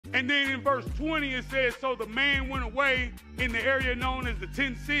And then in verse 20, it says, so the man went away in the area known as the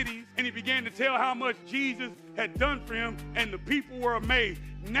 10 cities, and he began to tell how much Jesus had done for him, and the people were amazed.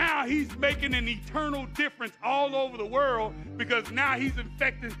 Now he's making an eternal difference all over the world because now he's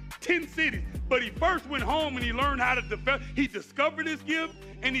infecting 10 cities. But he first went home and he learned how to develop. He discovered his gift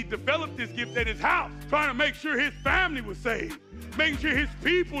and he developed his gift at his house, trying to make sure his family was saved, making sure his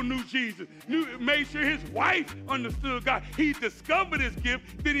people knew Jesus, made sure his wife understood God. He discovered his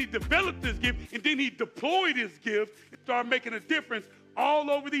gift, then he developed his gift, and then he deployed his gift and started making a difference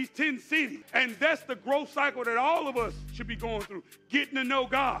all over these 10 cities. And that's the growth cycle that all of us should be going through, getting to know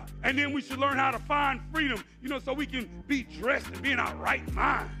God. And then we should learn how to find freedom, so we can be dressed and be in our right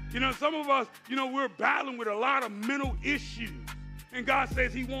mind. Some of us, we're battling with a lot of mental issues. And God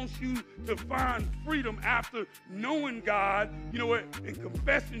says he wants you to find freedom after knowing God, and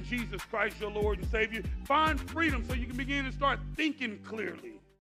confessing Jesus Christ, your Lord and Savior. Find freedom so you can begin to start thinking clearly.